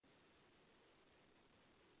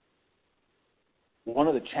one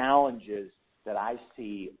of the challenges that I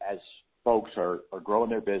see as folks are growing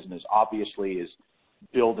their business, obviously, is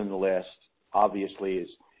building the list, obviously, is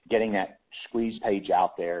getting that squeeze page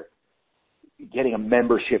out there, getting a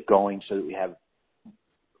membership going so that we have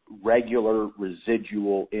regular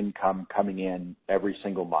residual income coming in every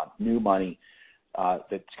single month, new money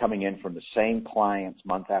that's coming in from the same clients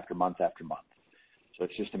month after month after month. So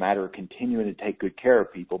it's just a matter of continuing to take good care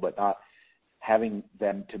of people, but not having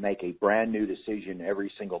them to make a brand new decision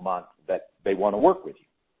every single month that they want to work with you.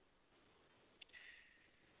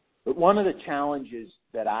 But one of the challenges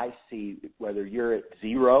that I see, whether you're at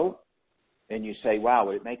zero and you say, wow,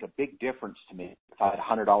 would it make a big difference to me if I had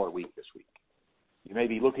a $100 week this week? You may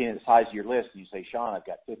be looking at the size of your list and you say, Sean, I've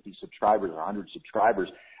got 50 subscribers or 100 subscribers.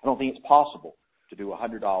 I don't think it's possible to do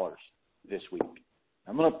 $100 this week.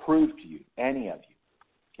 I'm going to prove to you, any of you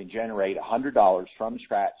can generate $100 from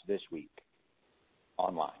scratch this week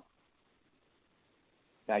online.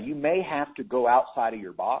 Now, you may have to go outside of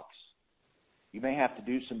your box. You may have to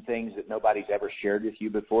do some things that nobody's ever shared with you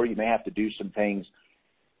before. You may have to do some things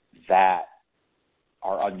that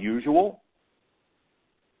are unusual.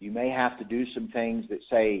 You may have to do some things that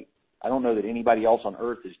say, I don't know that anybody else on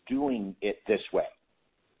earth is doing it this way.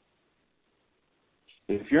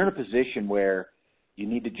 If you're in a position where you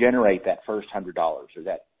need to generate that first $100 or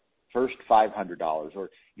that first $500, or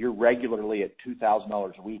you're regularly at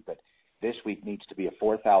 $2,000 a week, but this week needs to be a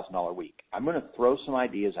 $4,000 week, I'm going to throw some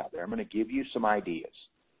ideas out there. I'm going to give you some ideas.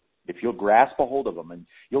 If you'll grasp a hold of them, and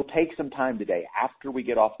you'll take some time today after we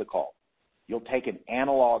get off the call, you'll take an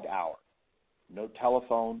analog hour. No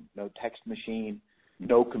telephone, no text machine,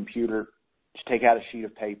 no computer. Just take out a sheet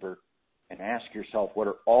of paper and ask yourself, what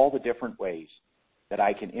are all the different ways that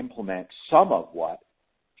I can implement some of what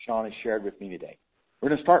Sean has shared with me today? We're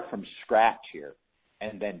going to start from scratch here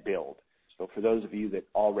and then build. So for those of you that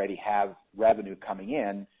already have revenue coming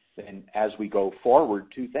in, then as we go forward,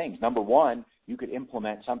 two things. Number one, you could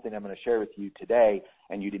implement something I'm going to share with you today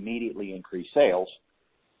and you'd immediately increase sales.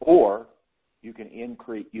 Or you can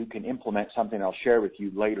implement something I'll share with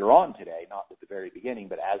you later on today, not at the very beginning,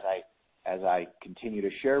 but as I continue to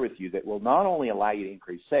share with you, that will not only allow you to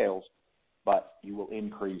increase sales, but you will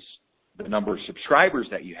increase the number of subscribers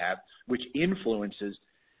that you have, which influences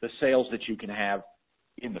the sales that you can have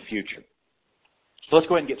in the future. So let's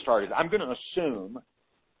go ahead and get started. I'm going to assume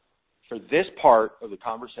for this part of the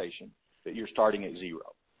conversation that you're starting at zero.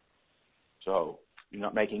 So you're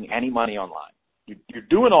not making any money online. You're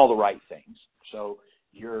doing all the right things. So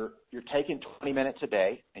you're taking 20 minutes a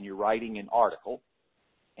day and you're writing an article,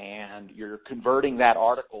 and you're converting that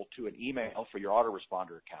article to an email for your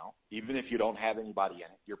autoresponder account, even if you don't have anybody in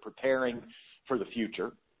it. You're preparing for the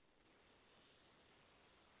future.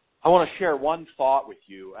 I want to share one thought with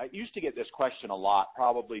you. I used to get this question a lot,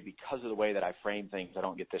 probably because of the way that I frame things. I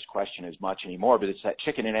don't get this question as much anymore, but it's that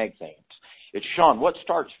chicken and egg thing. It's, Sean, what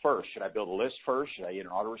starts first? Should I build a list first? Should I get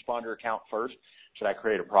an autoresponder account first? Should I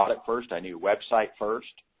create a product first? I need a website first?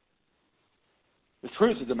 The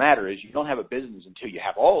truth of the matter is you don't have a business until you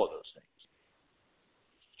have all of those things.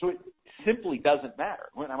 So it simply doesn't matter.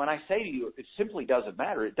 When I say to you, it simply doesn't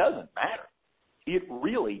matter, it doesn't matter. It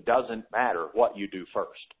really doesn't matter what you do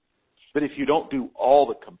first. But if you don't do all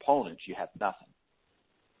the components, you have nothing.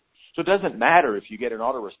 So it doesn't matter if you get an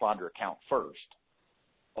autoresponder account first,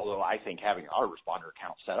 although I think having an autoresponder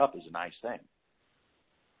account set up is a nice thing.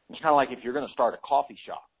 It's kind of like if you're going to start a coffee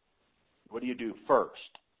shop. What do you do first?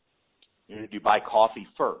 Do you buy coffee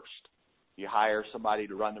first? You hire somebody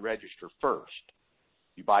to run the register first.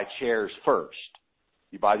 You buy chairs first.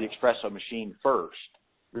 You buy the espresso machine first.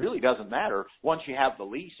 It really doesn't matter. Once you have the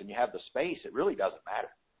lease and you have the space, it really doesn't matter.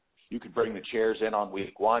 You can bring the chairs in on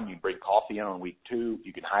week 1. You can bring coffee in on week 2.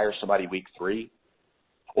 You can hire somebody week 3.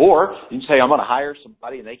 Or you can say, I'm going to hire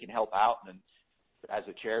somebody and they can help out. And then as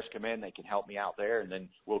the chairs come in, they can help me out there. And then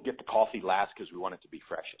we'll get the coffee last because we want it to be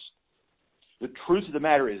freshest. The truth of the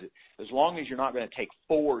matter is, as long as you're not going to take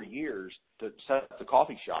 4 years to set up the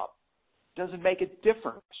coffee shop, it doesn't make a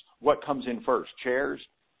difference what comes in first, chairs,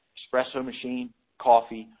 espresso machine,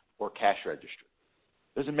 coffee, or cash register.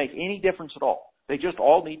 It doesn't make any difference at all. They just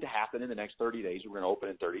all need to happen in the next 30 days. We're going to open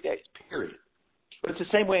in 30 days, period. But it's the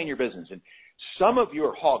same way in your business. And some of you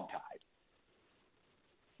are hogtied.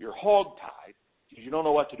 You're hogtied because you don't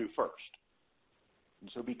know what to do first.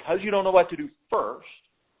 And so because you don't know what to do first,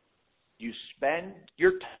 you spend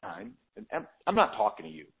your time, and I'm not talking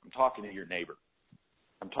to you. I'm talking to your neighbor.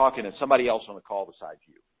 I'm talking to somebody else on the call besides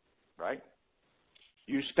you, right?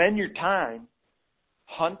 You spend your time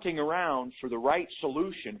hunting around for the right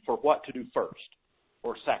solution for what to do first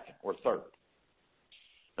or second or third.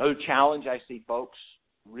 Another challenge I see folks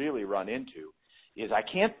really run into is I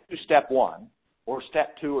can't do step 1 or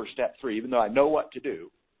step 2 or step 3, even though I know what to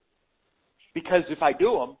do, because if I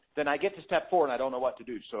do them, then I get to step 4 and I don't know what to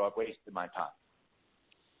do, so I've wasted my time.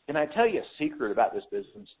 Can I tell you a secret about this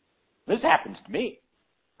business? This happens to me.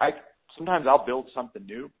 Sometimes I'll build something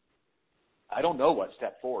new. I don't know what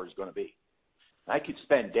step 4 is going to be. I could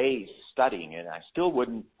spend days studying it, and I still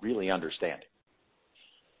wouldn't really understand it.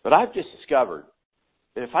 But I've just discovered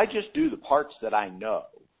that if I just do the parts that I know,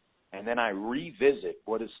 and then I revisit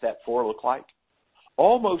what does step 4 look like,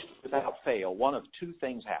 almost without fail, one of two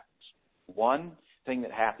things happens. One thing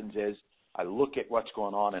that happens is I look at what's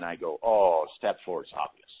going on and I go, oh, step 4 is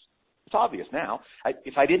obvious. It's obvious now.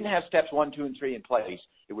 If I didn't have steps 1, 2, and 3 in place,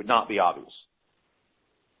 it would not be obvious.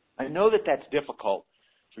 I know that that's difficult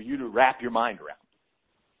for you to wrap your mind around.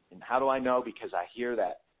 And how do I know? Because I hear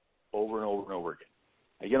that over and over and over again.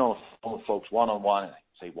 I get on the phone with folks one-on-one and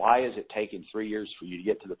I say, why is it taking 3 years for you to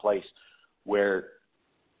get to the place where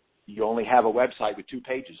you only have a website with 2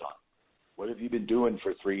 pages on it? What have you been doing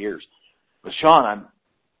for 3 years? But Sean,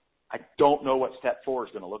 I don't know what step 4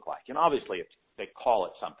 is going to look like. And obviously they call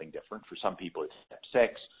it something different. For some people it's step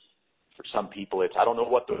 6. For some people it's, I don't know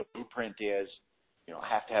what the blueprint is. I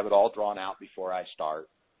have to have it all drawn out before I start.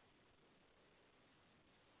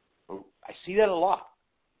 I see that a lot.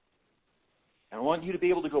 And I want you to be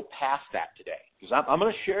able to go past that today. Because I'm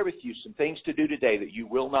going to share with you some things to do today that you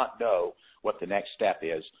will not know what the next step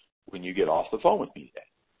is when you get off the phone with me today.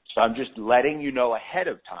 So I'm just letting you know ahead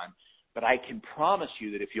of time. But I can promise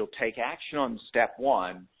you that if you'll take action on step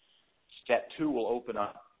 1, step 2 will open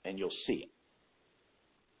up and you'll see it.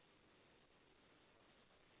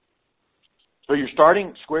 So you're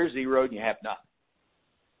starting square zero and you have nothing.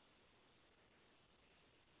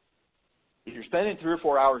 If you're spending 3 or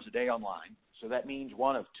 4 hours a day online, so that means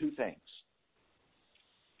one of two things.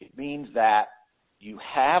 It means that you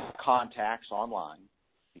have contacts online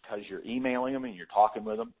because you're emailing them and you're talking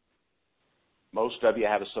with them. Most of you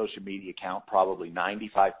have a social media account. Probably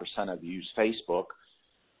 95% of you use Facebook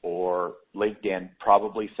or LinkedIn,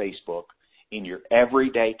 probably Facebook, in your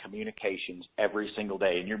everyday communications every single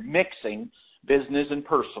day. And you're mixing business and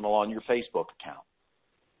personal on your Facebook account.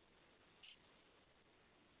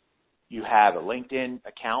 You have a LinkedIn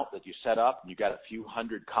account that you set up, and you've got a few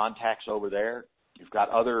hundred contacts over there. You've got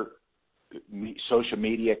other social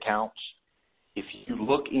media accounts. If you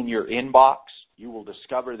look in your inbox, you will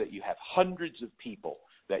discover that you have hundreds of people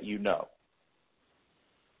that you know.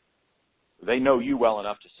 They know you well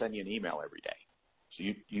enough to send you an email every day. So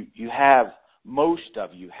you have, most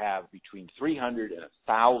of you have between 300 and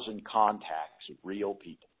 1,000 contacts of real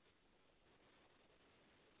people.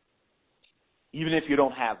 Even if you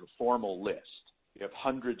don't have a formal list, you have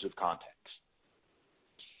hundreds of contacts.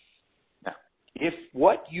 Now, if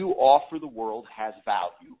what you offer the world has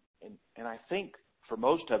value, and I think for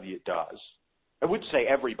most of you it does, I would say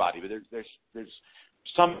everybody, but there's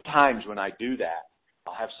sometimes when I do that,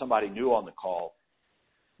 I'll have somebody new on the call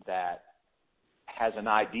that has an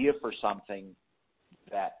idea for something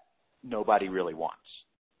that nobody really wants.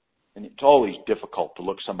 And it's always difficult to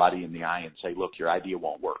look somebody in the eye and say, look, your idea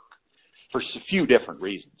won't work. For a few different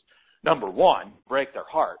reasons. Number one, break their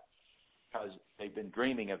heart because they've been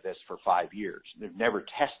dreaming of this for 5 years. They've never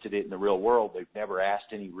tested it in the real world. They've never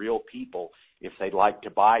asked any real people if they'd like to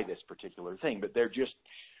buy this particular thing. But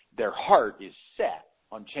their heart is set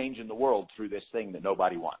on changing the world through this thing that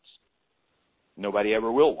nobody wants. Nobody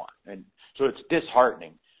ever will want. And so it's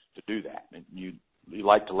disheartening to do that. And you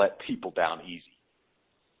like to let people down easy.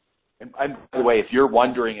 And by the way, if you're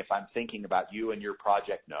wondering if I'm thinking about you and your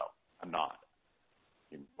project, no. I'm not.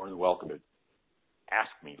 You're more than welcome to ask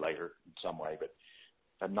me later in some way, but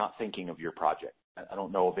I'm not thinking of your project. I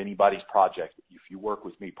don't know of anybody's project. If you work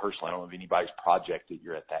with me personally, I don't know of anybody's project that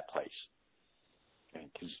you're at that place.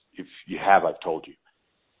 Because if you have, I've told you.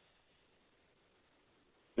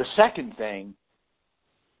 The second thing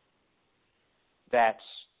that's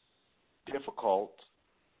difficult,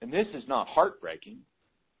 and this is not heartbreaking,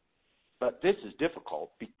 but this is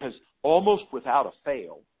difficult because almost without a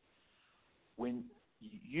fail, when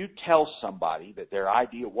you tell somebody that their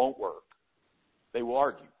idea won't work, they will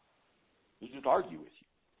argue. They just argue with you.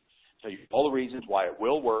 Tell you all the reasons why it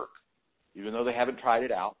will work, even though they haven't tried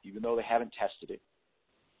it out, even though they haven't tested it.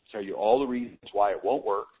 Tell you all the reasons why it won't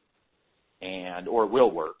work or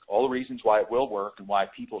will work. All the reasons why it will work and why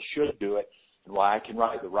people should do it and why I can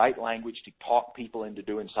write the right language to talk people into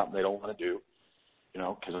doing something they don't want to do.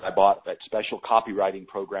 Because I bought that special copywriting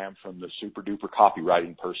program from the super duper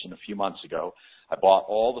copywriting person a few months ago. I bought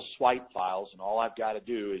all the swipe files, and all I've got to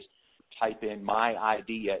do is type in my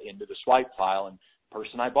idea into the swipe file, and the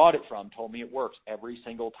person I bought it from told me it works every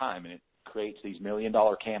single time, and creates these $1 million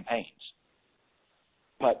campaigns.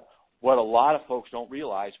 But what a lot of folks don't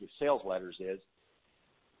realize with sales letters is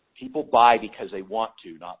people buy because they want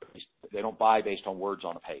to, they don't buy based on words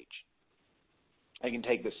on a page. They can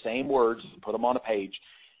take the same words and put them on a page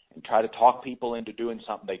and try to talk people into doing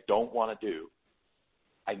something they don't want to do.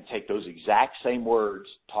 I can take those exact same words,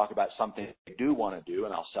 talk about something they do want to do,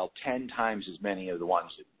 and I'll sell 10 times as many of the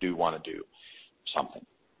ones that do want to do something.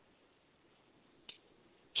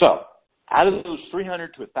 So, out of those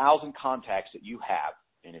 300 to 1,000 contacts that you have,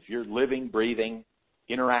 and if you're living, breathing,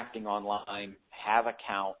 interacting online, have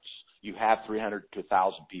accounts, you have 300 to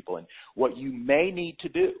 1,000 people. And what you may need to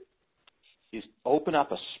do is open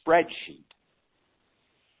up a spreadsheet.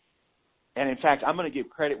 And in fact, I'm going to give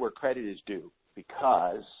credit where credit is due,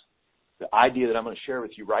 because the idea that I'm going to share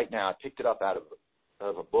with you right now, I picked it up out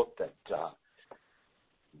of a book that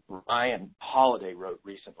Ryan Holiday wrote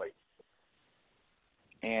recently.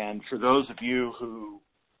 And for those of you who,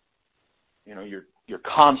 you're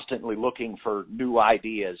constantly looking for new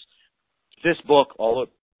ideas, this book, although it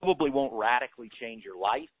probably won't radically change your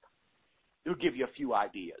life, it'll give you a few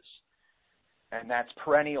ideas. And that's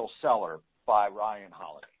Perennial Seller by Ryan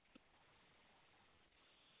Holiday.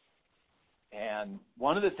 And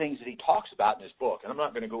one of the things that he talks about in his book, and I'm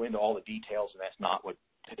not going to go into all the details, and that's not what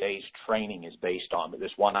today's training is based on, but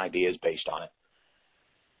this one idea is based on it.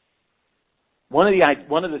 One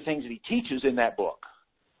of the things that he teaches in that book,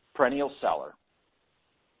 Perennial Seller,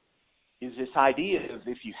 is this idea of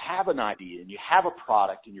if you have an idea and you have a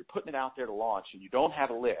product and you're putting it out there to launch and you don't have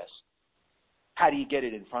a list, how do you get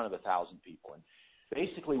it in front of 1,000 people? And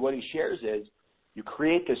basically what he shares is you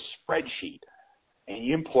create this spreadsheet and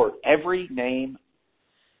you import every name,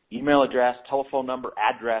 email address, telephone number,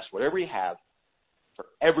 address, whatever you have for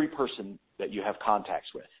every person that you have contacts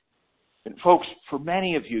with. And folks, for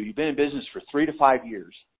many of you, you've been in business for 3 to 5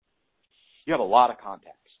 years. You have a lot of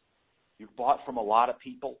contacts. You've bought from a lot of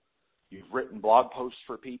people. You've written blog posts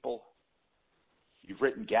for people. You've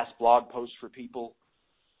written guest blog posts for people.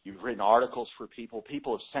 You've written articles for people.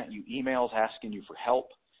 People have sent you emails asking you for help.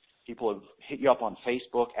 People have hit you up on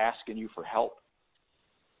Facebook asking you for help.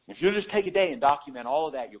 If you'll just take a day and document all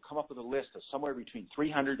of that, you'll come up with a list of somewhere between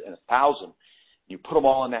 300 and 1,000. You put them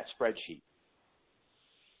all in that spreadsheet.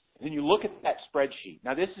 And then you look at that spreadsheet.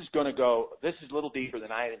 Now, this is a little deeper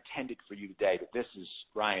than I had intended for you today, but this is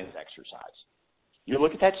Ryan's exercise. You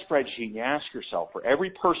look at that spreadsheet and you ask yourself, for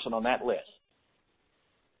every person on that list,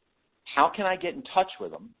 how can I get in touch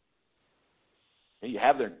with them? You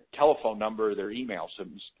have their telephone number, their email, so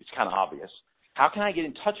it's kind of obvious. How can I get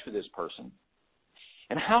in touch with this person?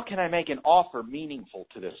 And how can I make an offer meaningful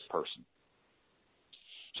to this person?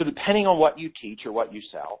 So depending on what you teach or what you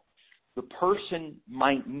sell, the person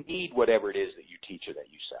might need whatever it is that you teach or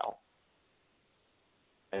that you sell.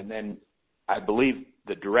 And then I believe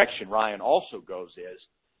the direction Ryan also goes is,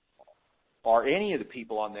 are any of the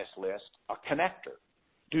people on this list a connector?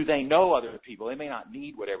 Do they know other people? They may not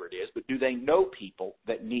need whatever it is, but do they know people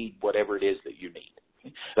that need whatever it is that you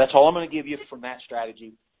need? That's all I'm going to give you from that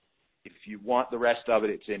strategy. If you want the rest of it,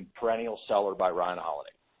 it's in Perennial Seller by Ryan Holiday.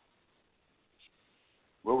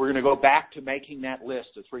 Well, we're going to go back to making that list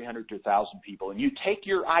of 300 to 1,000 people. And you take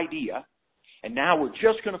your idea, and now we're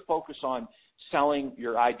just going to focus on selling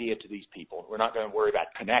your idea to these people. We're not going to worry about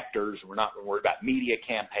connectors. We're not going to worry about media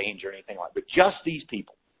campaigns or anything like that, but just these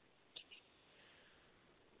people.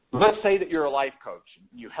 Let's say that you're a life coach.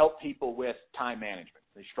 You help people with time management.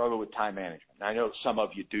 They struggle with time management. And I know some of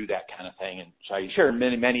you do that kind of thing, and so I'm sure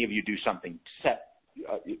many of you do something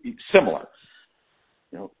similar.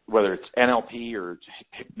 Whether it's NLP or it's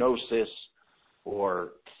hypnosis or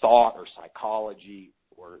thought or psychology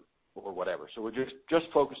or whatever. So we're just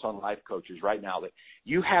focused on life coaches right now, that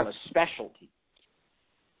you have a specialty.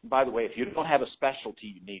 And by the way, if you don't have a specialty,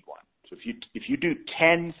 you need one. So if you do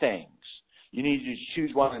 10 things, you need to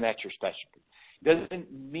choose one, and that's your specialty. It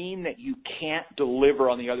doesn't mean that you can't deliver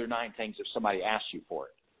on the other 9 things if somebody asks you for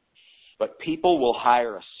it. But people will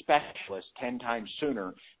hire a specialist 10 times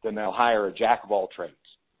sooner than they'll hire a jack of all trades.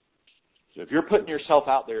 So if you're putting yourself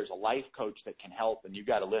out there as a life coach that can help, and you've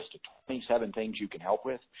got a list of 27 things you can help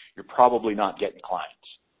with, you're probably not getting clients.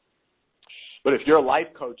 But if you're a life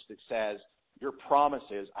coach that says, your promise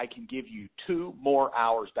is I can give you 2 more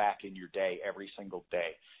hours back in your day every single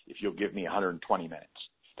day if you'll give me 120 minutes.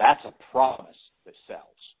 That's a promise that sells.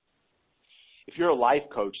 If you're a life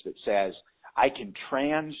coach that says, I can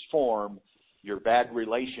transform your bad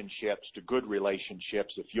relationships to good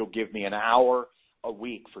relationships if you'll give me an hour a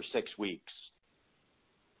week for 6 weeks.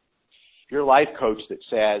 If you're a life coach that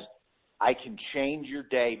says, I can change your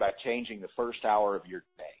day by changing the first hour of your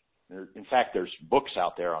day. In fact, there's books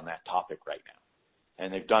out there on that topic right now,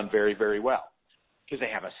 and they've done very, very well because they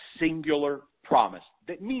have a singular promise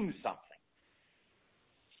that means something.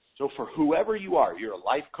 So for whoever you are, you're a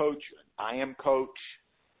life coach, an IM coach,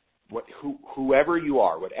 whoever you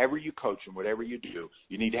are, whatever you coach and whatever you do,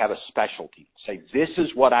 you need to have a specialty. Say, this is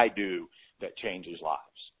what I do that changes lives.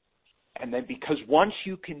 And then because once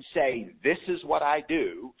you can say, this is what I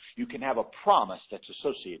do, you can have a promise that's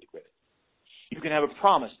associated with it. You can have a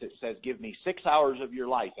promise that says, give me 6 hours of your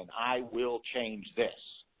life and I will change this.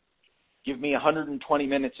 Give me 120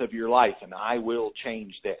 minutes of your life and I will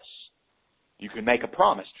change this. You can make a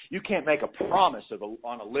promise. You can't make a promise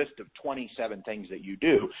on a list of 27 things that you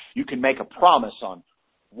do. You can make a promise on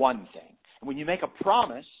one thing. And when you make a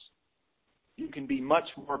promise, you can be much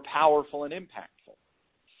more powerful and impactful.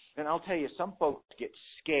 And I'll tell you, some folks get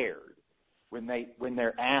scared when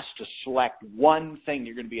they're asked to select one thing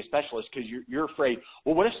you're going to be a specialist because you're afraid,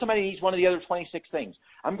 well, what if somebody needs one of the other 26 things?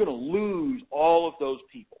 I'm going to lose all of those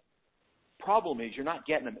people. Problem is you're not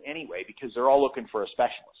getting them anyway because they're all looking for a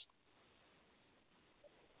specialist.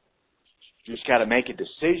 You just got to make a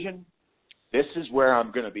decision. This is where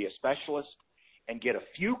I'm going to be a specialist and get a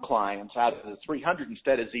few clients out of the 300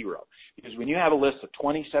 instead of 0. Because when you have a list of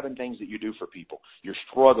 27 things that you do for people, you're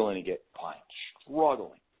struggling to get clients.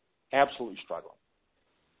 Struggling. Absolutely struggling.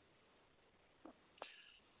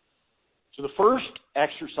 So the first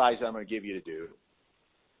exercise I'm going to give you to do,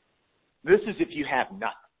 this is if you have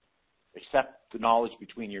nothing except the knowledge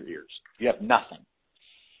between your ears. You have nothing.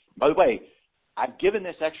 By the way, I've given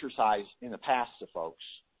this exercise in the past to folks,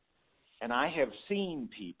 and I have seen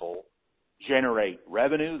people generate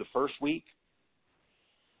revenue the first week.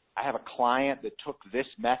 I have a client that took this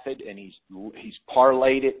method and he's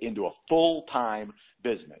parlayed it into a full-time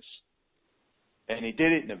business. And he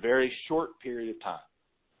did it in a very short period of time.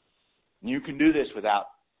 And you can do this without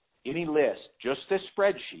any list, just this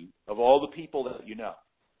spreadsheet of all the people that you know.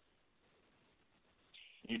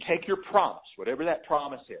 You take your promise, whatever that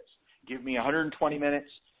promise is. Give me 120 minutes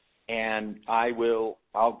and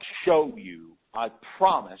I'll show you, I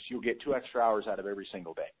promise you'll get 2 extra hours out of every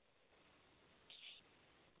single day.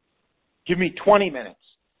 Give me 20 minutes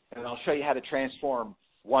and I'll show you how to transform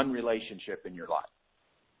one relationship in your life.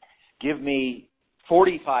 Give me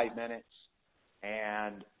 45 minutes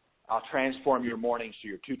and I'll transform your morning so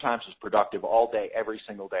you're 2 times as productive all day, every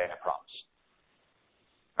single day, I promise.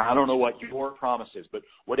 I don't know what your promise is, but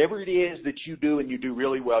whatever it is that you do and you do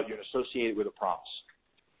really well, you're associated with a promise.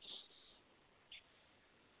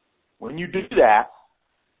 When you do that,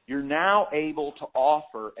 you're now able to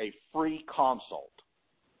offer a free consult.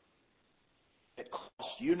 It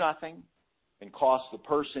costs you nothing and costs the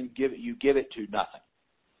person you give it to nothing.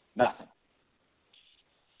 Nothing.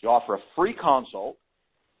 You offer a free consult,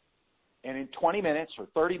 and in 20 minutes or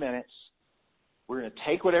 30 minutes, we're going to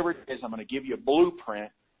take whatever it is. I'm going to give you a blueprint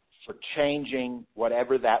for changing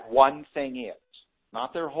whatever that one thing is.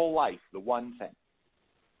 Not their whole life, the one thing.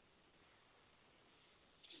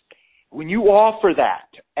 When you offer that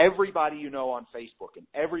to everybody you know on Facebook and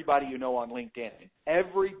everybody you know on LinkedIn and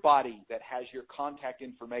everybody that has your contact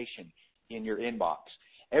information in your inbox,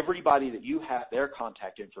 everybody that you have their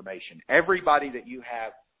contact information, everybody that you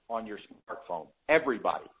have on your smartphone,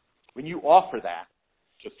 everybody, when you offer that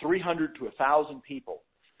to 300 to 1,000 people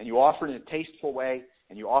and you offer it in a tasteful way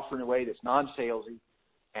and you offer it in a way that's non-salesy,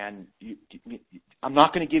 and I'm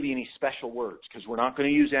not going to give you any special words because we're not going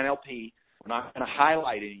to use NLP. We're not going to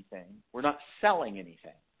highlight anything. We're not selling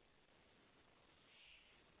anything.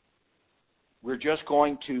 We're just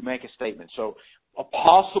going to make a statement. So a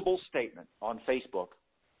possible statement on Facebook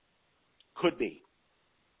could be,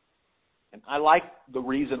 and I like the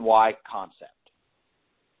reason why concept.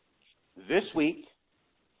 This week,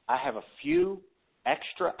 I have a few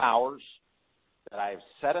extra hours that I have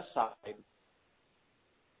set aside to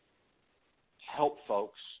help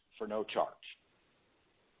folks for no charge.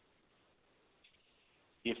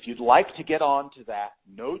 If you'd like to get on to that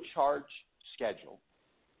no charge schedule,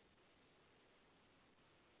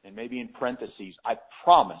 and maybe in parentheses, I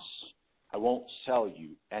promise I won't sell you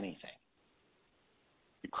anything.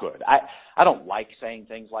 You could. I don't like saying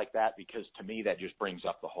things like that because to me that just brings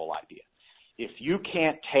up the whole idea. If you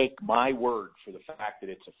can't take my word for the fact that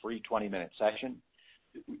it's a free 20-minute session,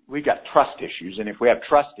 we've got trust issues, and if we have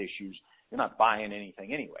trust issues, you're not buying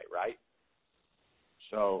anything anyway, right?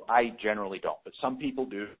 So I generally don't, but some people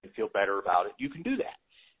do and feel better about it. You can do that.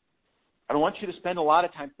 I don't want you to spend a lot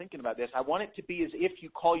of time thinking about this. I want it to be as if you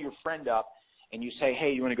call your friend up and you say,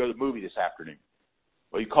 hey, you want to go to the movie this afternoon?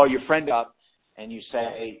 Well, you call your friend up and you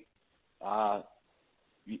say,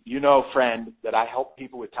 you know, friend, that I help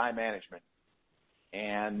people with time management.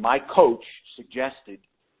 And my coach suggested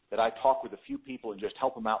that I talk with a few people and just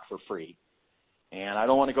help them out for free. And I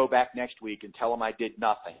don't want to go back next week and tell them I did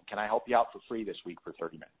nothing. Can I help you out for free this week for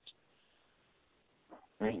 30 minutes?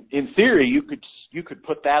 I mean, in theory, you could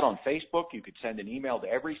put that on Facebook. You could send an email to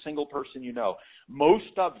every single person you know.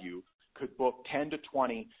 Most of you could book 10 to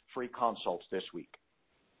 20 free consults this week.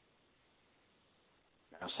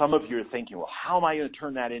 Now, some of you are thinking, well, how am I going to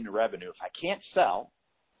turn that into revenue? If I can't sell,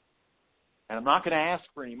 and I'm not going to ask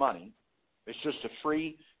for any money, it's just a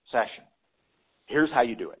free session. Here's how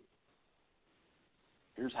you do it.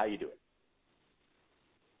 Here's how you do it.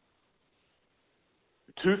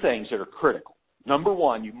 Two things that are critical. Number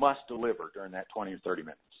one, you must deliver during that 20 or 30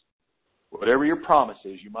 minutes. Whatever your promise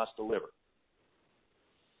is, you must deliver.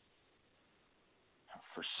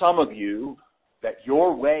 For some of you, that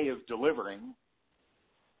your way of delivering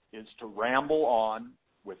is to ramble on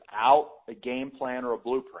without a game plan or a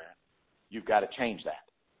blueprint. You've got to change that.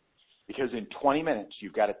 Because in 20 minutes,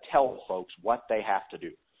 you've got to tell folks what they have to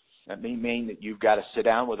do. That may mean that you've got to sit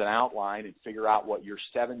down with an outline and figure out what your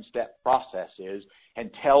 7-step process is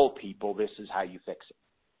and tell people this is how you fix it.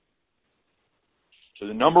 So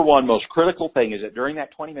the number one most critical thing is that during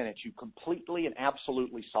that 20 minutes, you completely and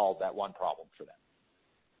absolutely solve that one problem for them.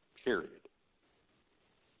 Period.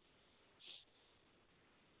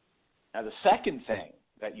 Now, the second thing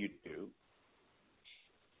that you do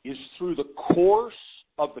is through the course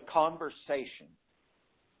of the conversation,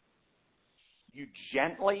 you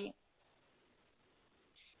gently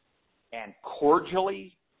and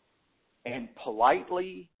cordially and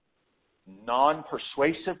politely,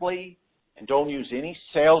 non-persuasively, and don't use any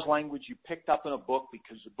sales language you picked up in a book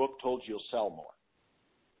because the book told you you'll sell more.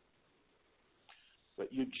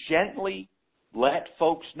 But you gently let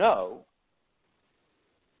folks know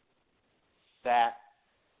that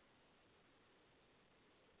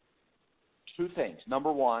two things.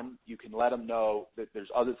 Number one, you can let them know that there's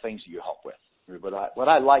other things you help with. But what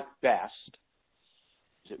I like best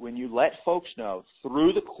is that when you let folks know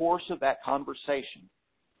through the course of that conversation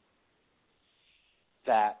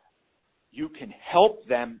that you can help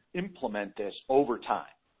them implement this over time.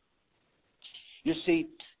 You see,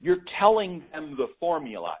 you're telling them the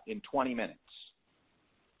formula in 20 minutes.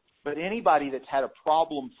 But anybody that's had a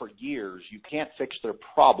problem for years, you can't fix their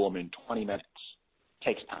problem in 20 minutes. It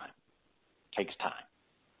takes time. It takes time.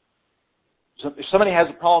 So if somebody has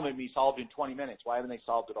a problem and be solved in 20 minutes, why haven't they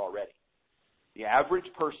solved it already? The average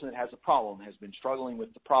person that has a problem has been struggling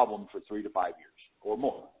with the problem for 3 to 5 years or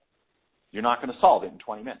more. You're not going to solve it in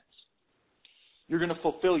 20 minutes. You're going to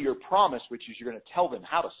fulfill your promise, which is you're going to tell them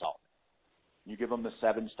how to solve it. You give them the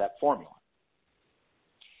 7-step formula.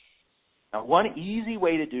 Now, one easy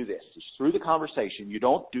way to do this is through the conversation. You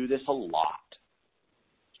don't do this a lot.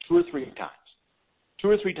 2 or 3 times. 2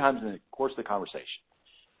 or 3 times in the course of the conversation.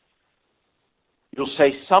 You'll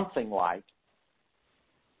say something like,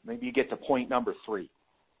 maybe you get to point number 3.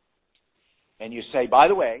 And you say, by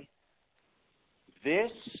the way,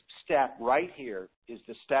 this step right here is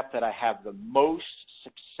the step that I have the most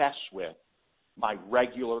success with my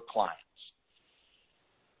regular clients.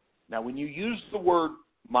 Now, when you use the word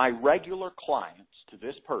my regular clients to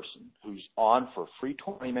this person who's on for a free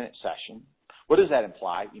 20-minute session, what does that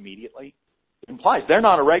imply immediately? It implies they're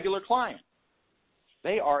not a regular client.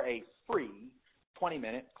 They are a free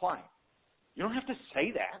 20-minute client. You don't have to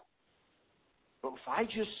say that. But if I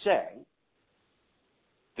just say,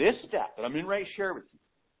 this step that I'm getting ready to share with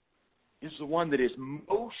you is the one that is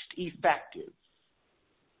most effective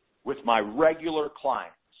with my regular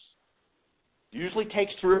clients. It usually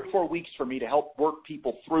takes 3 or 4 weeks for me to help work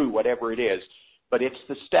people through whatever it is, but it's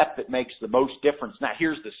the step that makes the most difference. Now,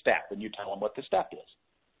 here's the step, and you tell them what the step is.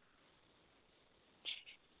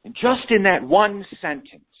 And just in that one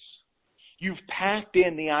sentence, you've packed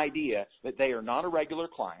in the idea that they are not a regular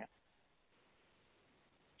client.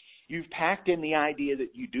 You've packed in the idea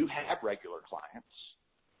that you do have regular clients.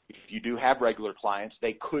 If you do have regular clients,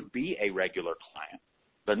 they could be a regular client.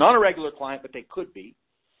 They're not a regular client, but they could be.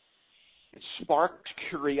 It sparked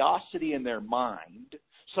curiosity in their mind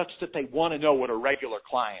such that they want to know what a regular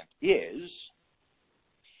client is.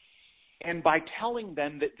 And by telling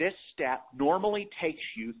them that this step normally takes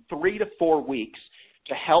you 3 to 4 weeks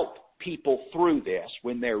to help people through this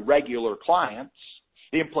when they're regular clients,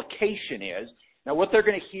 the implication is, now what they're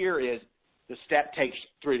going to hear is the step takes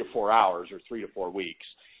 3 to 4 hours or 3 to 4 weeks.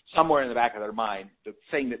 Somewhere in the back of their mind, the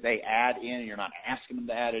thing that they add in, you're not asking them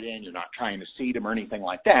to add it in, you're not trying to seed them or anything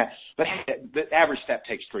like that, but the average step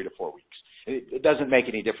takes 3 to 4 weeks. It doesn't make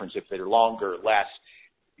any difference if they're longer or less.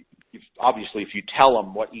 Obviously, if you tell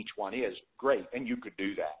them what each one is, great, and you could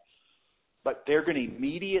do that. But they're going to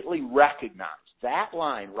immediately recognize that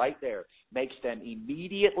line right there makes them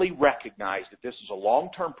immediately recognize that this is a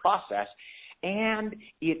long-term process, and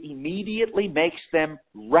it immediately makes them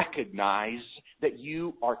recognize that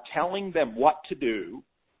you are telling them what to do,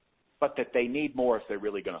 but that they need more if they're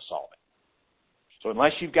really going to solve it. So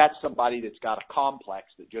unless you've got somebody that's got a complex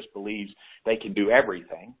that just believes they can do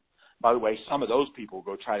everything, by the way, some of those people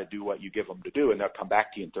will go try to do what you give them to do, and they'll come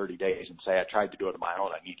back to you in 30 days and say, I tried to do it on my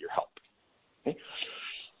own, I need your help. Okay?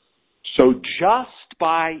 So just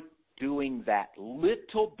by doing that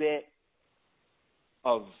little bit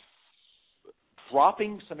of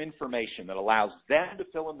dropping some information that allows them to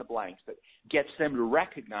fill in the blanks, that gets them to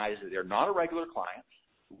recognize that they're not a regular client.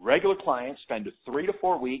 Regular clients spend 3 to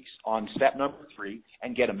 4 weeks on step number 3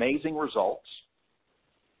 and get amazing results.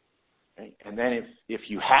 Okay? And then if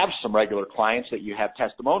you have some regular clients that you have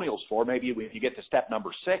testimonials for, maybe when you get to step number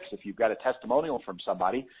 6, if you've got a testimonial from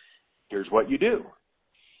somebody, here's what you do.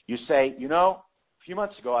 You say, a few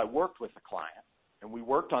months ago I worked with a client, and we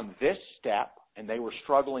worked on this step, and they were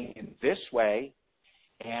struggling in this way,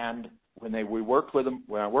 and when I worked with them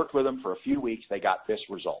for a few weeks, they got this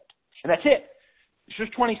result. And that's it. It's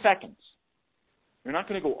just 20 seconds. You're not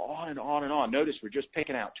going to go on and on and on. Notice we're just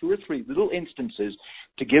picking out 2 or 3 little instances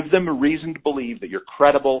to give them a reason to believe that you're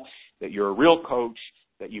credible, that you're a real coach,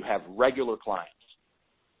 that you have regular clients.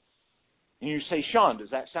 And you say, Sean, does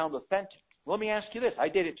that sound authentic? Well, let me ask you this. I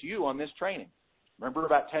did it to you on this training. Remember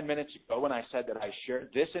about 10 minutes ago when I said that I shared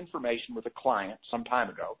this information with a client some time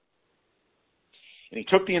ago? And he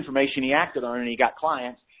took the information, he acted on it, and he got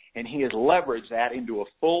clients, and he has leveraged that into a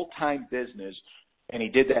full-time business, and he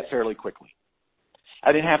did that fairly quickly.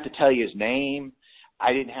 I didn't have to tell you his name.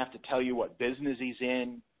 I didn't have to tell you what business he's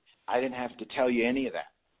in. I didn't have to tell you any of that.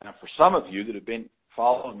 Now, for some of you that have been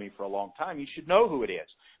following me for a long time, you should know who it is,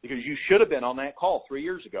 because you should have been on that call 3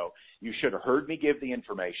 years ago. You should have heard me give the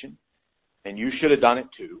information, and you should have done it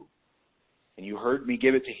too. And you heard me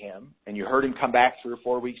give it to him, and you heard him come back 3 or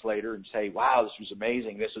 4 weeks later and say, wow, this was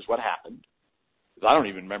amazing. This is what happened. Because I don't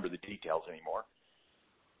even remember the details anymore.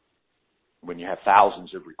 When you have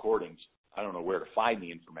thousands of recordings, I don't know where to find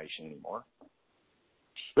the information anymore.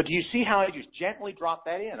 But do you see how I just gently dropped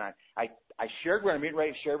that in? I shared what I'm getting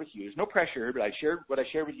ready to share with you. There's no pressure here, but I shared what I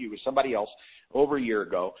shared with you with somebody else over a year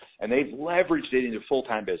ago, and they've leveraged it into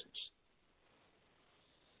full-time business.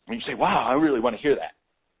 And you say, wow, I really want to hear that.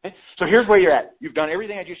 Okay? So here's where you're at. You've done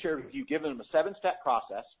everything I just shared with you, given them a 7-step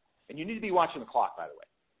process, and you need to be watching the clock, by the way.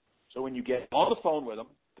 So when you get on the phone with them,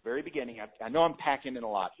 at the very beginning, I know I'm packing in a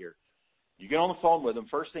lot here. You get on the phone with them,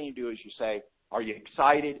 first thing you do is you say, are you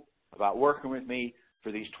excited about working with me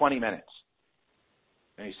for these 20 minutes?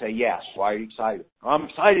 And you say, yes. Why are you excited? Well, I'm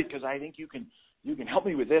excited because I think you can help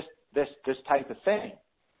me with this type of thing.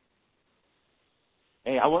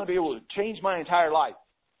 Hey, I want to be able to change my entire life.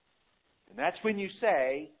 And that's when you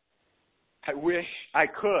say, I wish I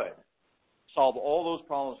could solve all those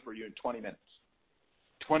problems for you in 20 minutes.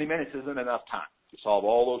 20 minutes isn't enough time to solve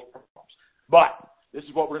all those problems. But this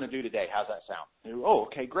is what we're going to do today. How's that sound? And you go, oh,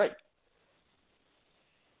 okay, great.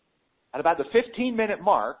 At about the 15-minute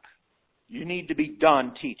mark, you need to be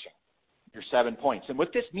done teaching your 7 points. And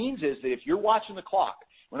what this means is that if you're watching the clock,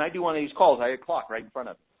 when I do one of these calls, I have a clock right in front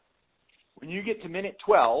of me. When you get to minute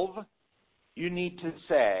 12, you need to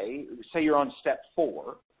say you're on step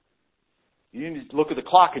 4. You need to look at the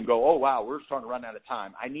clock and go, oh, wow, we're starting to run out of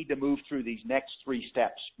time. I need to move through these next 3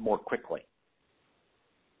 steps more quickly.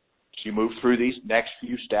 So you move through these next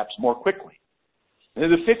few steps more quickly. And at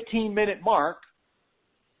the 15-minute mark,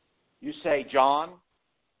 you say, John,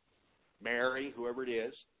 Mary, whoever it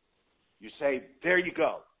is, you say, there you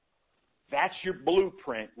go. That's your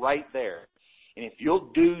blueprint right there. And if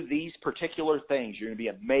you'll do these particular things, you're going to be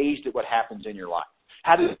amazed at what happens in your life.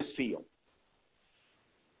 How does this feel?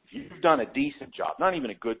 If you've done a decent job, not even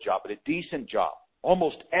a good job, but a decent job,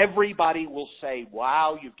 almost everybody will say,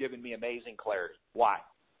 wow, you've given me amazing clarity. Why?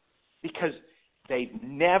 Because they've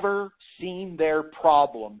never seen their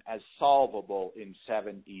problem as solvable in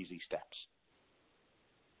 7 easy steps.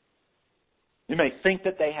 You may think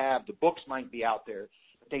that they have, the books might be out there,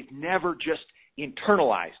 but they've never just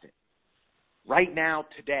internalized it. Right now,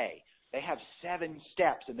 today, they have 7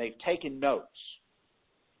 steps and they've taken notes.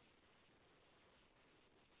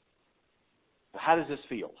 How does this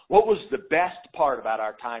feel? What was the best part about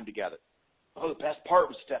our time together? Oh, the best part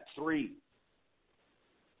was step 3.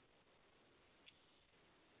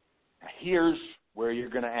 Now, here's where you're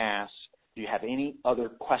going to ask, do you have any other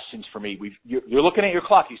questions for me? You're looking at your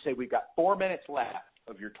clock. You say, we've got 4 minutes left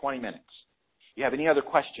of your 20 minutes. Do you have any other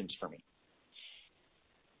questions for me?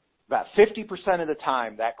 About 50% of the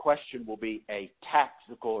time, that question will be a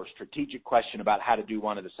tactical or strategic question about how to do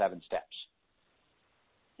one of the 7 steps.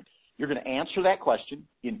 You're going to answer that question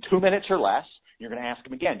in 2 minutes or less. You're going to ask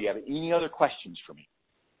them again, do you have any other questions for me?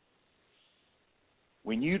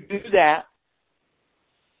 When you do that,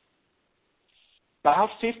 about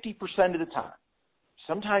 50% of the time,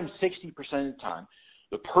 sometimes 60% of the time,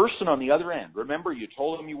 the person on the other end, remember you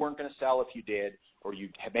told them you weren't going to sell if you did, or you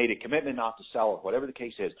had made a commitment not to sell, or whatever the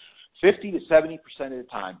case is, 50 to 70% of the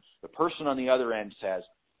time, the person on the other end says,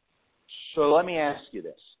 so let me ask you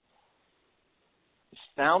this. It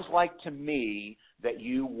sounds like to me that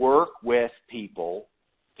you work with people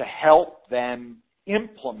to help them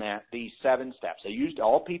implement these 7 steps.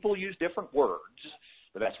 All people use different words,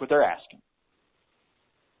 but that's what they're asking.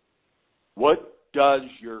 What does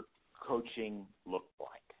your coaching look like?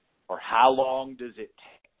 Or how long does it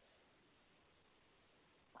take?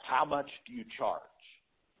 How much do you charge?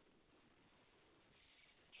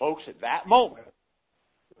 Folks, at that moment,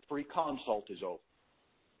 the free consult is over.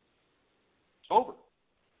 It's over.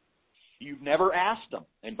 You've never asked them.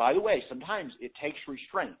 And by the way, sometimes it takes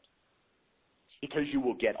restraint, because you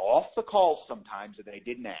will get off the call sometimes that they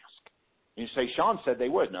didn't ask. And you say, Sean said they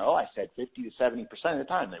would. No, I said 50 to 70% of the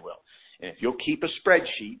time they will. And if you'll keep a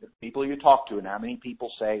spreadsheet of people you talk to and how many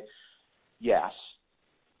people say yes,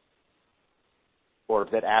 or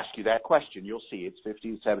that ask you that question, you'll see it's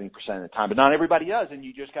 50 to 70% of the time. But not everybody does, and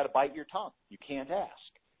you just got to bite your tongue. You can't ask.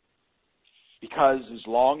 Because as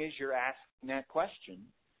long as you're asking that question,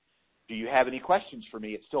 do you have any questions for me?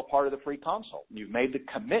 It's still part of the free consult. You've made the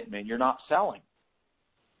commitment. You're not selling.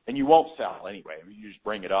 And you won't sell anyway. You just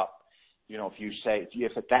bring it up. If you say,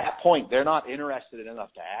 if at that point they're not interested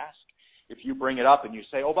enough to ask, if you bring it up and you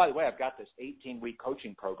say, oh, by the way, I've got this 18-week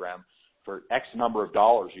coaching program for X number of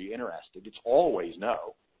dollars. Are you interested? It's always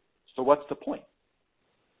no. So what's the point?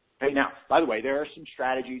 Okay, now, by the way, there are some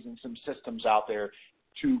strategies and some systems out there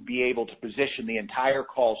to be able to position the entire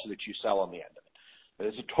call so that you sell on the end of it. But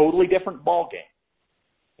it's a totally different ballgame.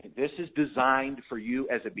 This is designed for you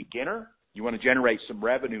as a beginner. You want to generate some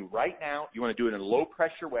revenue right now. You want to do it in a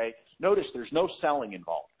low-pressure way. Notice there's no selling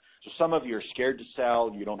involved. So some of you are scared to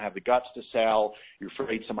sell. You don't have the guts to sell. You're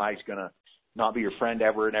afraid somebody's going to not be your friend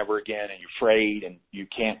ever and ever again, and you're afraid and you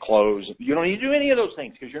can't close. You don't need to do any of those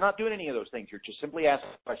things, because you're not doing any of those things. You're just simply asking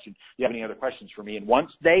the question, do you have any other questions for me? And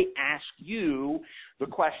once they ask you the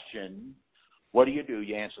question, what do?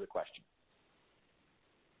 You answer the question.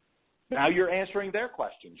 Now you're answering their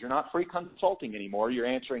questions. You're not free consulting anymore. You're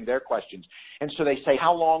answering their questions. And so they say,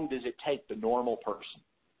 how long does it take the normal person?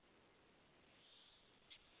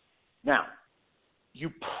 Now, you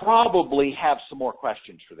probably have some more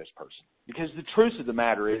questions for this person, because the truth of the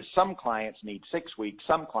matter is some clients need 6 weeks,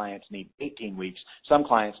 some clients need 18 weeks, some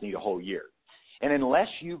clients need a whole year. And unless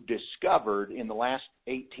you've discovered in the last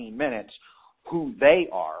 18 minutes who they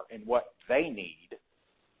are and what they need,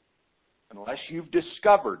 unless you've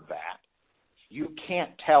discovered that, you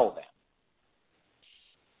can't tell them.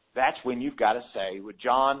 That's when you've got to say, well,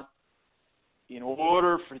 John,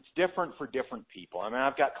 it's different for different people. I mean,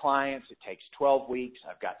 I've got clients, it takes 12 weeks.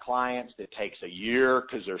 I've got clients that takes a year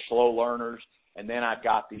because they're slow learners. And then I've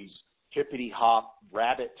got these hippity-hop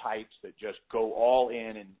rabbit types that just go all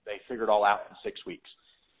in and they figure it all out in 6 weeks.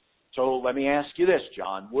 So let me ask you this,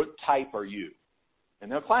 John, what type are you? And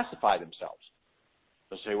they'll classify themselves.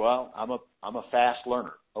 They'll say, well, I'm a fast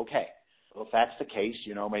learner. Okay. Well, if that's the case,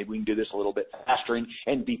 maybe we can do this a little bit faster.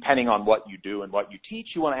 And depending on what you do and what you teach,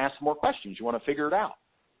 you want to ask more questions. You want to figure it out.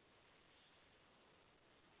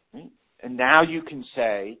 And now you can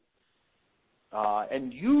say,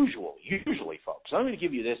 and usually, folks, I'm going to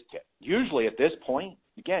give you this tip. Usually at this point,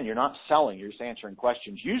 again, you're not selling. You're just answering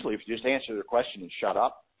questions. Usually if you just answer their question and shut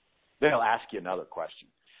up, they'll ask you another question.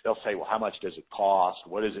 They'll say, well, how much does it cost?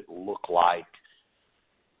 What does it look like?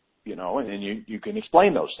 And then you can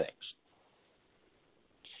explain those things.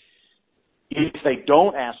 If they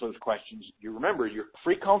don't ask those questions, you remember your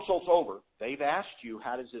free consult's over. They've asked you,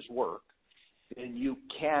 how does this work? Then you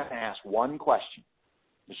can ask one question.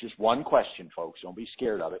 It's just one question, folks. Don't be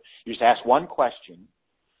scared of it. You just ask one question.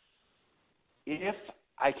 If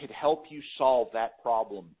I could help you solve that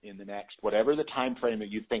problem in the next, whatever the time frame that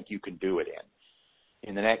you think you can do it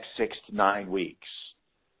in the next 6 to 9 weeks,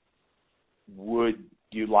 do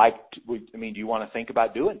you want to think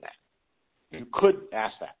about doing that? You could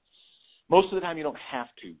ask that. Most of the time you don't have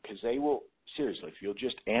to, because they will, seriously, if you'll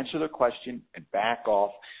just answer the question and back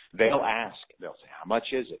off, they'll ask. They'll say, how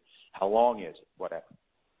much is it? How long is it? Whatever.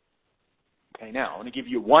 Okay, now I'm going to give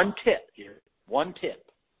you one tip here. One tip.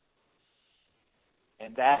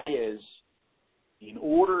 And that is,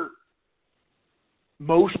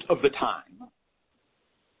 most of the time,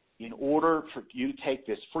 in order for you to take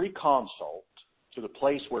this free consult to the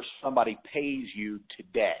place where somebody pays you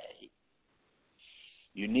today,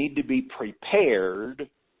 you need to be prepared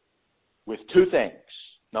with two things.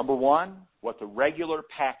 Number one, what the regular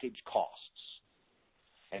package costs.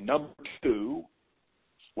 And number two,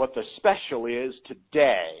 what the special is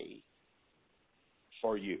today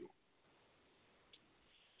for you.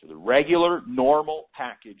 So the regular, normal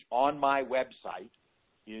package on my website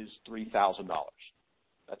is $3,000.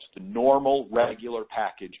 That's the normal, regular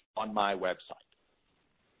package on my website.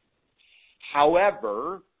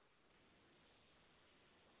 However,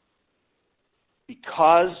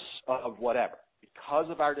 because of whatever, because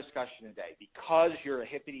of our discussion today, because you're a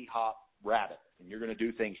hippity-hop rabbit and you're going to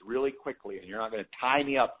do things really quickly and you're not going to tie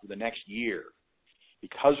me up for the next year,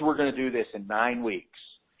 because we're going to do this in 9 weeks,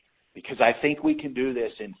 because I think we can do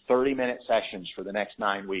this in 30-minute sessions for the next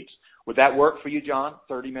 9 weeks. Would that work for you, John?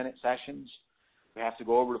 30-minute sessions? We have to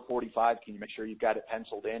go over to 45. Can you make sure you've got it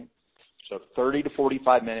penciled in? So 30 to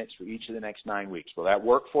 45 minutes for each of the next 9 weeks. Will that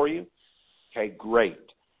work for you? Okay, great.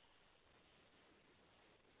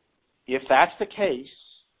 If that's the case,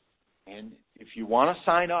 and if you want to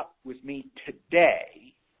sign up with me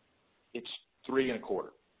today, it's $3,250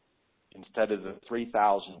 instead of the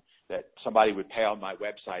 $3,000 that somebody would pay on my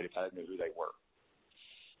website if I didn't know who they were.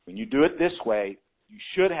 When you do it this way, you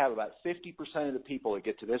should have about 50% of the people that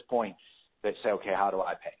get to this point that say, okay, how do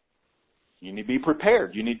I pay? You need to be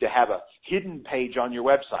prepared. You need to have a hidden page on your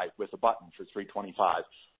website with a button for $325,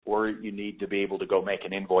 or you need to be able to go make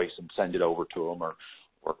an invoice and send it over to them, or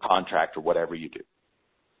contract, or whatever you do.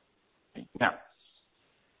 Now,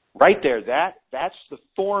 right there, that's the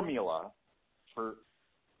formula for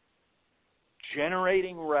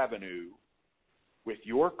generating revenue with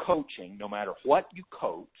your coaching, no matter what you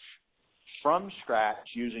coach, from scratch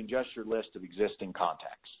using just your list of existing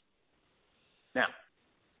contacts. Now,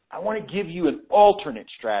 I want to give you an alternate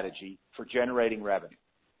strategy for generating revenue.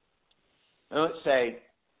 Now, let's say,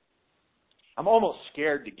 I'm almost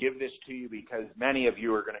scared to give this to you because many of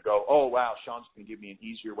you are going to go, oh, wow, Sean's going to give me an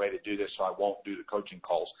easier way to do this, so I won't do the coaching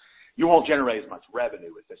calls. You won't generate as much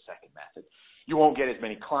revenue with this second method. You won't get as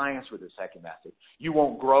many clients with the second method. You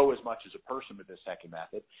won't grow as much as a person with the second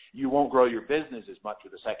method. You won't grow your business as much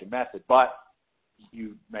with the second method, but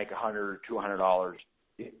you make $100 or $200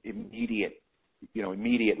 immediate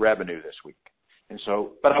revenue this week. And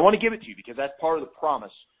so, but I want to give it to you because that's part of the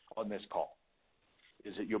promise on this call,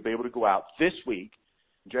 is that you'll be able to go out this week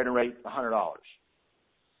and generate $100.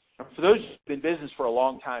 Now, for those who've been in business for a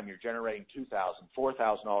long time, you're generating $2,000,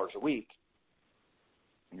 $4,000 a week,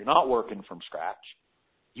 and you're not working from scratch.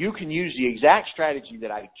 You can use the exact strategy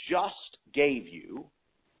that I just gave you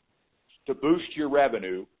to boost your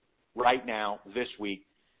revenue right now, this week,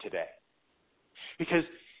 today. Because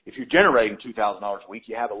if you're generating $2,000 a week,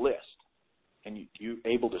 you have a list, and you're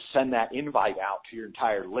able to send that invite out to your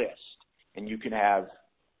entire list, and you can have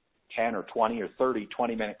 10 or 20 or 30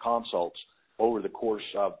 20-minute consults over the course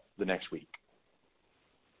of the next week.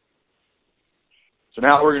 So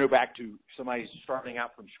now we're going to go back to somebody starting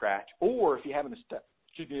out from scratch, or if you have an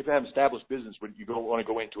established business, when you want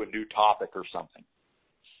to go into a new topic or something.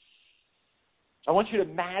 I want you to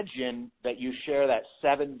imagine that you share that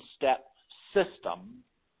 7-step system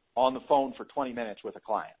on the phone for 20 minutes with a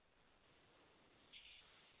client.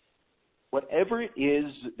 Whatever it is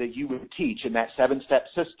that you would teach in that 7-step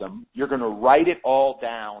system, you're going to write it all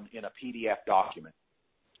down in a PDF document.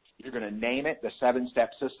 You're going to name it the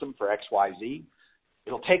 7-step system for XYZ.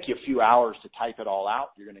 It'll take you a few hours to type it all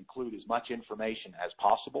out. You're going to include as much information as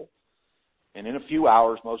possible. And in a few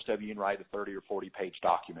hours, most of you can write a 30 or 40-page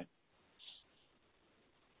document.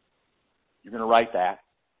 You're going to write that.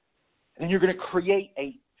 And then you're going to create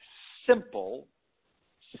a simple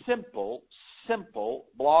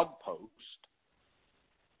blog post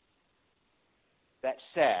that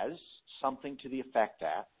says something to the effect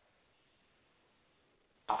that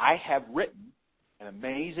I have written an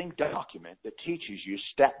amazing document that teaches you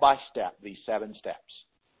step by step these 7 steps.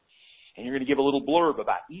 And you're going to give a little blurb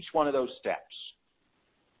about each one of those steps.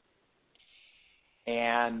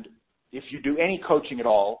 And if you do any coaching at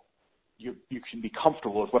all, you can be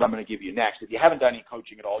comfortable with what I'm going to give you next. If you haven't done any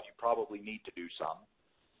coaching at all, you probably need to do some,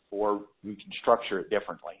 or we can structure it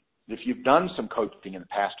differently. If you've done some coaching in the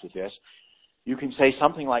past with this, you can say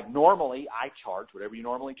something like, normally I charge whatever you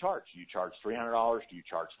normally charge. Do you charge $300? Do you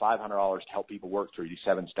charge $500 to help people work through these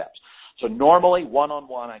 7 steps? So normally,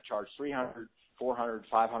 one-on-one, I charge $300, $400,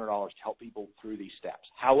 $500 to help people through these steps.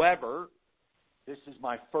 However, this is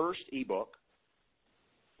my first ebook.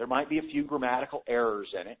 There might be a few grammatical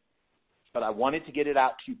errors in it, but I wanted to get it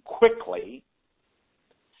out to you quickly.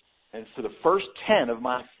 And for the first 10 of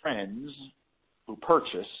my friends who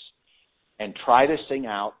purchase and try this thing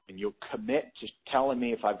out, and you'll commit to telling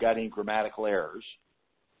me if I've got any grammatical errors,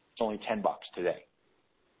 It's only $10 today.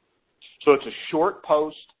 So it's a short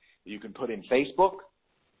post that you can put in Facebook.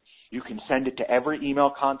 You can send it to every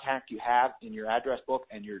email contact you have in your address book,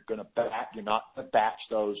 and you're not going to batch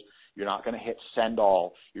those. You're not going to hit send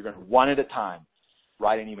all. You're going to, one at a time,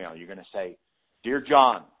 write an email. You're going to say, Dear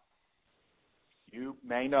John, you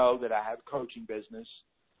may know that I have a coaching business,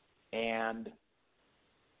 and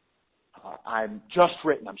I'm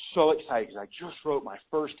so excited because I just wrote my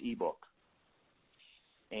first ebook.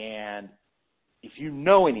 And if you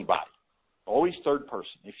know anybody, always third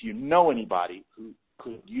person, if you know anybody who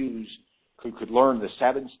could learn the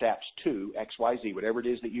 7 steps to XYZ, whatever it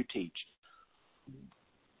is that you teach,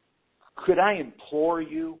 could I implore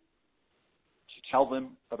you to tell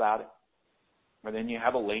them about it? And then you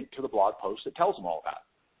have a link to the blog post that tells them all about it.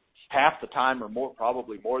 Half the time, or more,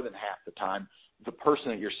 probably more than half the time, the person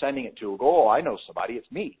that you're sending it to will go, oh, I know somebody,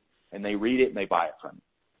 it's me. And they read it and they buy it from you.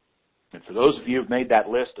 And for those of you who have made that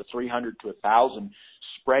list of 300 to 1,000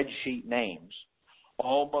 spreadsheet names,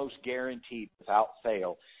 almost guaranteed without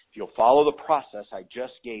fail, if you'll follow the process I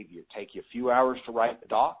just gave you, it'll take you a few hours to write the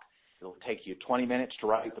doc. It'll take you 20 minutes to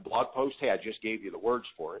write the blog post. Hey, I just gave you the words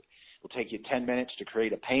for it. It'll take you 10 minutes to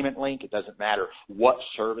create a payment link. It doesn't matter what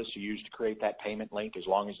service you use to create that payment link as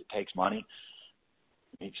long as it takes money,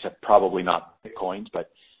 except probably not Bitcoins, but,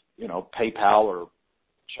 PayPal or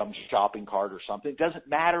some shopping cart or something. It doesn't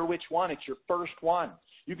matter which one. It's your first one.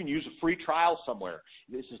 You can use a free trial somewhere.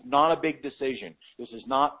 This is not a big decision. This is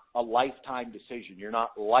not a lifetime decision. You're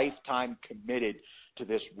not lifetime committed to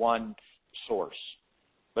this one source.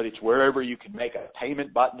 But it's wherever you can make a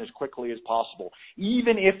payment button as quickly as possible,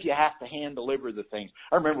 even if you have to hand deliver the things.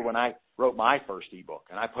 I remember when I wrote my first ebook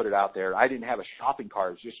and I put it out there, I didn't have a shopping cart.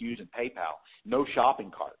 I was just using PayPal. No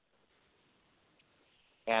shopping cart.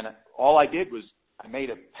 And all I did was I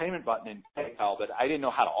made a payment button in PayPal, but I didn't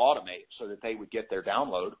know how to automate it so that they would get their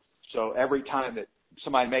download. So every time that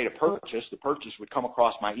somebody made a purchase, the purchase would come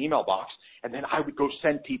across my email box, and then I would go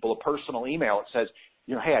send people a personal email that says,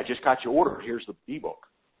 hey, I just got your order. Here's the ebook.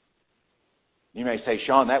 You may say,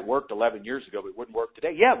 Sean, that worked 11 years ago, but it wouldn't work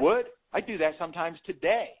today. Yeah, it would. I do that sometimes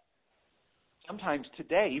today.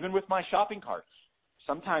 Even with my shopping cart.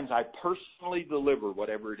 Sometimes I personally deliver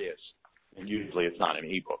whatever it is. And usually it's not an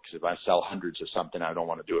ebook, because if I sell hundreds of something, I don't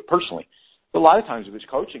want to do it personally. But a lot of times if it's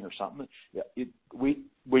coaching or something,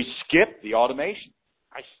 we skip the automation.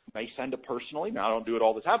 I may send a personal email. I don't do it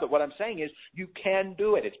all the time. But what I'm saying is you can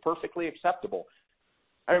do it. It's perfectly acceptable.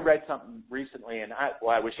 I read something recently, and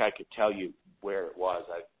I wish I could tell you where it was.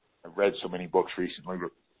 I've read so many books recently. But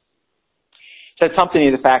it said something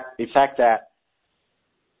to the fact that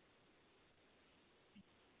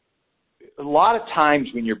a lot of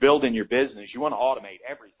times when you're building your business, you want to automate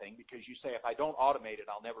everything because you say, if I don't automate it,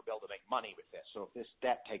 I'll never be able to make money with this. So if this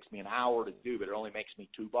step takes me an hour to do, but it only makes me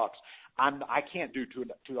 $2, I can't do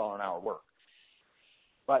 $2 an hour work.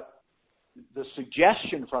 But the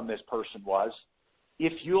suggestion from this person was,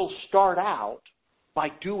 if you'll start out by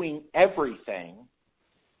doing everything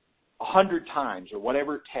 100 times or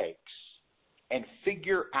whatever it takes and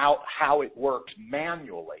figure out how it works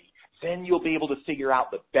manually, then you'll be able to figure out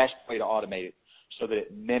the best way to automate it so that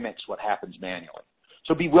it mimics what happens manually.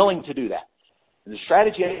 So be willing to do that. And the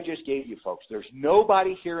strategy I just gave you, folks, there's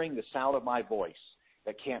nobody hearing the sound of my voice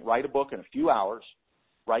that can't write a book in a few hours,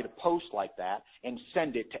 write a post like that, and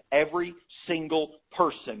send it to every single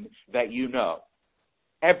person that you know.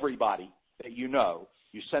 Everybody that you know,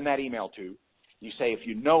 you send that email to. You say, if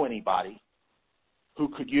you know anybody who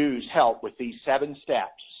could use help with these 7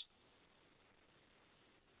 steps,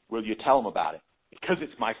 will you tell them about it? Because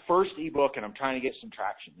it's my first ebook and I'm trying to get some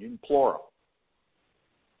traction. In plural.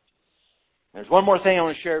 There's one more thing I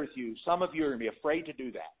want to share with you. Some of you are going to be afraid to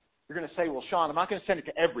do that. You're going to say, well, Sean, I'm not going to send it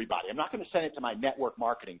to everybody. I'm not going to send it to my network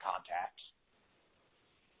marketing contacts.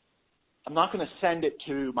 I'm not going to send it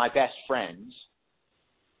to my best friends.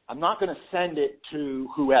 I'm not going to send it to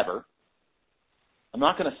whoever. I'm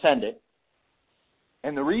not going to send it.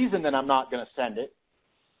 And the reason that I'm not going to send it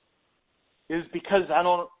is because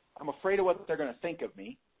I'm afraid of what they're going to think of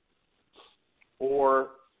me, or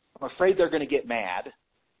I'm afraid they're going to get mad.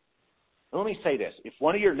 Let me say this. If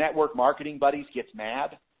one of your network marketing buddies gets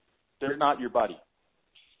mad, they're not your buddy.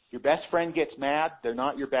 Your best friend gets mad, they're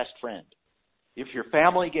not your best friend. If your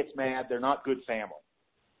family gets mad, they're not good family.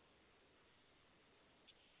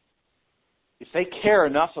 If they care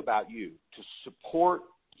enough about you to support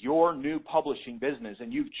your new publishing business,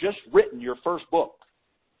 and you've just written your first book,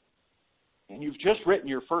 and you're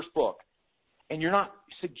not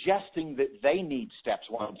suggesting that they need steps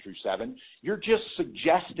 1 through 7, you're just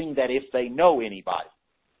suggesting that if they know anybody,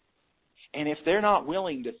 And if they're not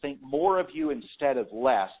willing to think more of you instead of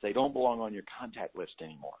less, they don't belong on your contact list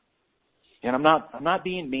anymore. And I'm not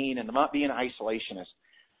being mean and I'm not being isolationist,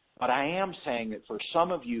 but I am saying that for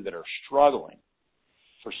some of you that are struggling,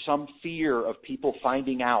 for some fear of people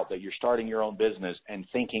finding out that you're starting your own business and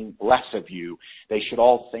thinking less of you, they should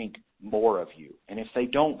all think more of you. And if they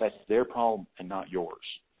don't, that's their problem and not yours.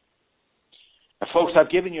 Now, folks, I've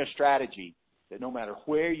given you a strategy that no matter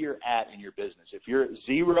where you're at in your business, if you're at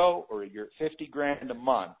zero or you're at $50,000 a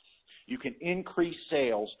month, you can increase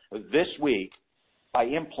sales this week by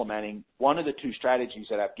implementing one of the two strategies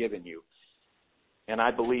that I've given you. And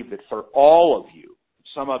I believe that for all of you,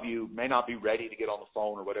 some of you may not be ready to get on the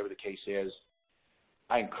phone or whatever the case is.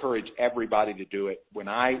 I encourage everybody to do it. When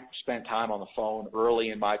I spent time on the phone early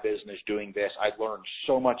in my business doing this, I learned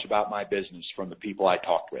so much about my business from the people I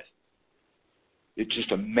talked with. It's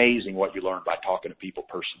just amazing what you learn by talking to people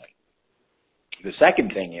personally. The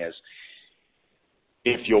second thing is,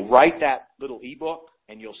 if you'll write that little ebook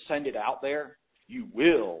and you'll send it out there, you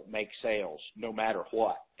will make sales no matter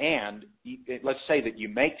what. And let's say that you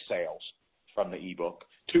make sales from the ebook.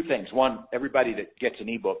 Two things. One, everybody that gets an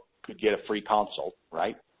ebook could get a free consult,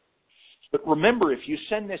 right? But remember, if you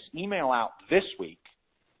send this email out this week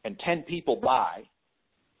and 10 people buy,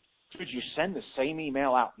 could you send the same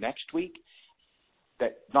email out next week?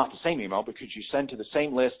 Not the same email, but could you send to the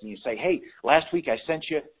same list and you say, hey, last week I sent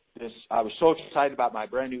you this. I was so excited about my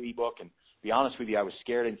brand new ebook, and to be honest with you, I was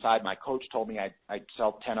scared inside. My coach told me I'd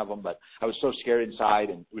sell 10 of them, but I was so scared inside,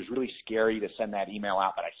 and it was really scary to send that email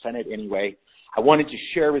out, but I sent it anyway. I wanted to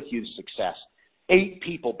share with you the success. 8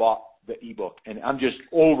 people bought the ebook, and I'm just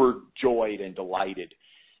overjoyed and delighted.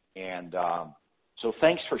 And so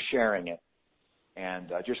thanks for sharing it.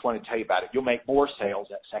 And I just want to tell you about it. You'll make more sales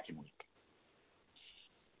that second week.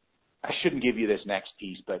 I shouldn't give you this next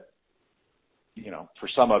piece, but, for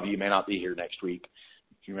some of you, you may not be here next week.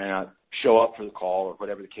 You may not show up for the call or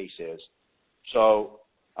whatever the case is. So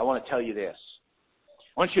I want to tell you this.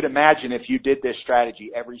 I want you to imagine if you did this strategy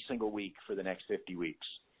every single week for the next 50 weeks.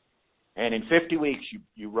 And in 50 weeks,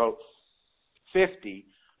 you wrote 50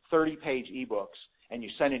 30-page ebooks, and you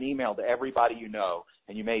sent an email to everybody you know,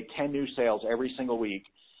 and you made 10 new sales every single week.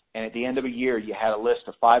 And at the end of a year, you had a list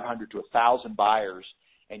of 500 to 1,000 buyers,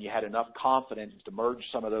 and you had enough confidence to merge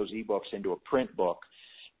some of those ebooks into a print book.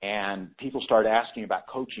 And people started asking about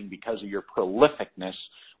coaching because of your prolificness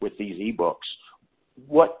with these ebooks.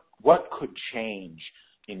 What could change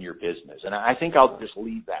in your business? And I think I'll just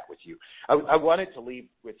leave that with you. I wanted to leave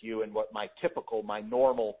with you in what my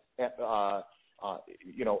normal, MO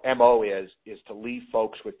is to leave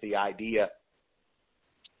folks with the idea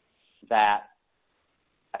that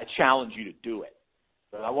I challenge you to do it.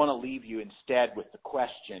 But I want to leave you instead with the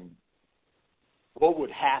question, what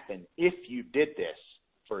would happen if you did this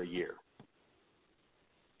for a year?